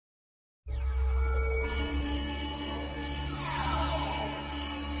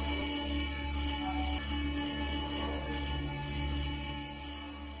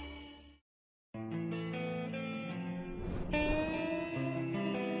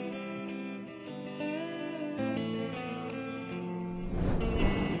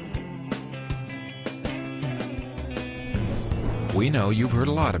We know you've heard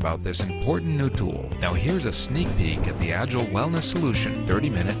a lot about this important new tool. Now here's a sneak peek at the Agel Wellness Solution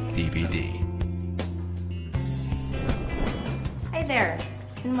 30-minute DVD. Hi there,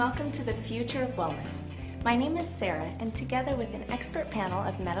 and welcome to the future of wellness. My name is Sarah, and together with an expert panel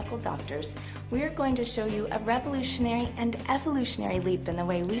of medical doctors, we are going to show you a revolutionary and evolutionary leap in the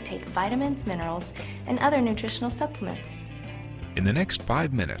way we take vitamins, minerals, and other nutritional supplements. In the next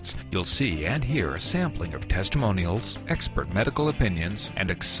 5 minutes, you'll see and hear a sampling of testimonials, expert medical opinions, and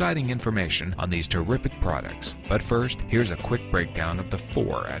exciting information on these terrific products. But first, here's a quick breakdown of the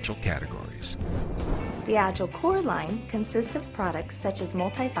 4 Agel categories. The Agel Core line consists of products such as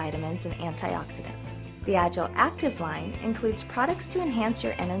multivitamins and antioxidants. The Agel Active line includes products to enhance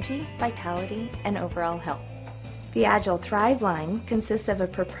your energy, vitality, and overall health. The Agel Thrive line consists of a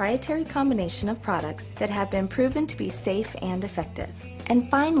proprietary combination of products that have been proven to be safe and effective. And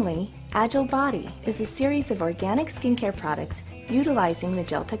finally, Agel Body is a series of organic skincare products utilizing the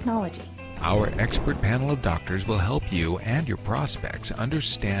gel technology. Our expert panel of doctors will help you and your prospects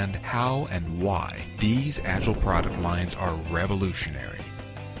understand how and why these Agel product lines are revolutionary.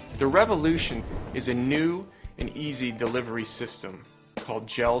 The revolution is a new and easy delivery system called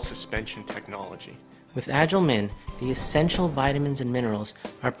gel suspension technology. With Agel Min, the essential vitamins and minerals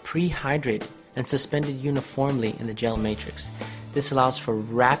are pre-hydrated and suspended uniformly in the gel matrix. This allows for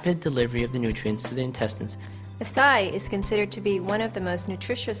rapid delivery of the nutrients to the intestines. Acai is considered to be one of the most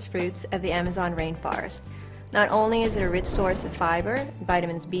nutritious fruits of the Amazon rainforest. Not only is it a rich source of fiber,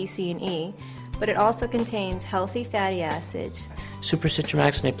 vitamins B, C, and E, but it also contains healthy fatty acids. Super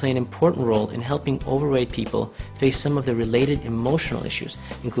Citramax may play an important role in helping overweight people face some of the related emotional issues,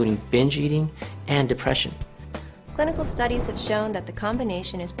 including binge eating and depression. Clinical studies have shown that the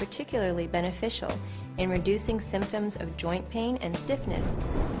combination is particularly beneficial in reducing symptoms of joint pain and stiffness.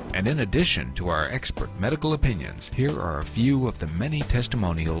 And in addition to our expert medical opinions, here are a few of the many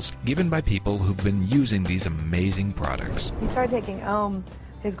testimonials given by people who've been using these amazing products. He started taking Ohm.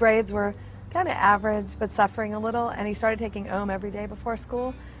 His grades were kind of average, but suffering a little, and he started taking Ohm every day before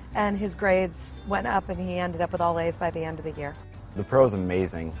school, and his grades went up, and he ended up with all A's by the end of the year. The pro is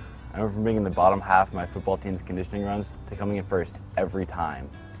amazing. I went from being in the bottom half of my football team's conditioning runs to coming in first every time.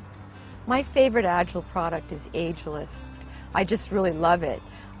 My favorite Agel product is Ageless. I just really love it.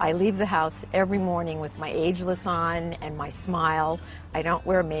 I leave the house every morning with my Ageless on and my smile. I don't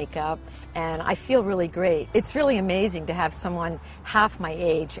wear makeup, and I feel really great. It's really amazing to have someone half my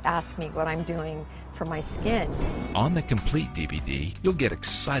age ask me what I'm doing for my skin. On the complete DVD, you'll get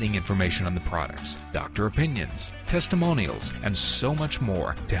exciting information on the products, doctor opinions, testimonials, and so much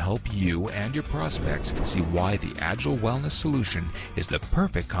more to help you and your prospects see why the Agel Wellness Solution is the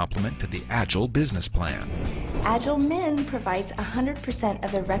perfect complement to the Agel business plan. Agel Min provides 100%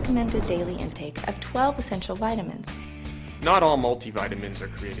 of the recommended daily intake of 12 essential vitamins. Not all multivitamins are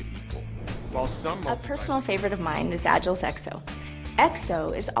created equal. While some A personal favorite of mine is Agel's Exo.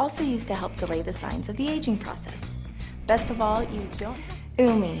 Exo is also used to help delay the signs of the aging process. Best of all, you don't have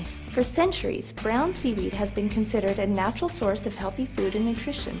Umi. For centuries, brown seaweed has been considered a natural source of healthy food and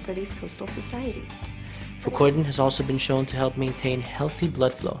nutrition for these coastal societies. Fucoidan has also been shown to help maintain healthy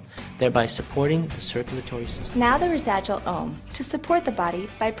blood flow, thereby supporting the circulatory system. Now there is Agel Ohm to support the body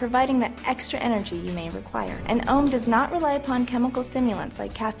by providing the extra energy you may require. And Ohm does not rely upon chemical stimulants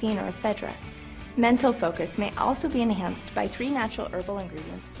like caffeine or ephedra. Mental focus may also be enhanced by 3 natural herbal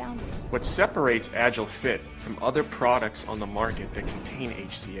ingredients found in it. What separates Agel Fit from other products on the market that contain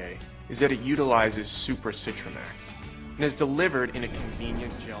HCA is that it utilizes Super Citramax and is delivered in a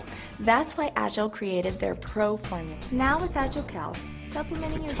convenient gel. That's why Agel created their Pro formula. Now with Agel Cal,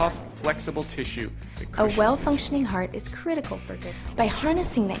 supplementing The your tough, gut, flexible tissue that a cushions well-functioning heart is critical for good. By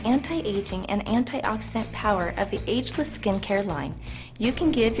harnessing the anti-aging and antioxidant power of the Ageless skincare line, you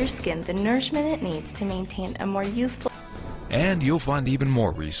can give your skin the nourishment it needs to maintain a more youthful. And you'll find even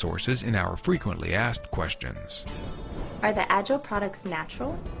more resources in our frequently asked questions. Are the Agel products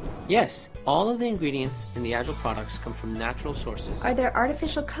natural? Yes, all of the ingredients in the Agel products come from natural sources. Are there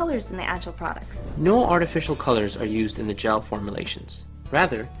artificial colors in the Agel products? No artificial colors are used in the gel formulations.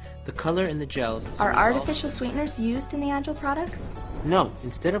 Rather, the color in the gels is a Are result- artificial sweeteners used in the Agel products? No,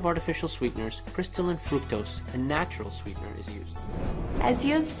 instead of artificial sweeteners, crystalline fructose, a natural sweetener, is used. As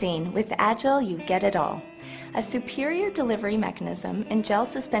you have seen, with Agel you get it all. A superior delivery mechanism in gel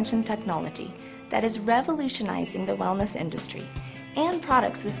suspension technology that is revolutionizing the wellness industry, and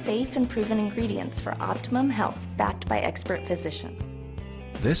products with safe and proven ingredients for optimum health backed by expert physicians.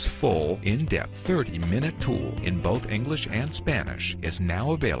 This full, in-depth 30-minute tool in both English and Spanish is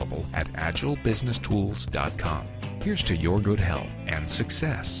now available at agelbusinesstools.com. Here's to your good health and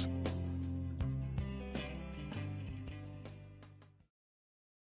success.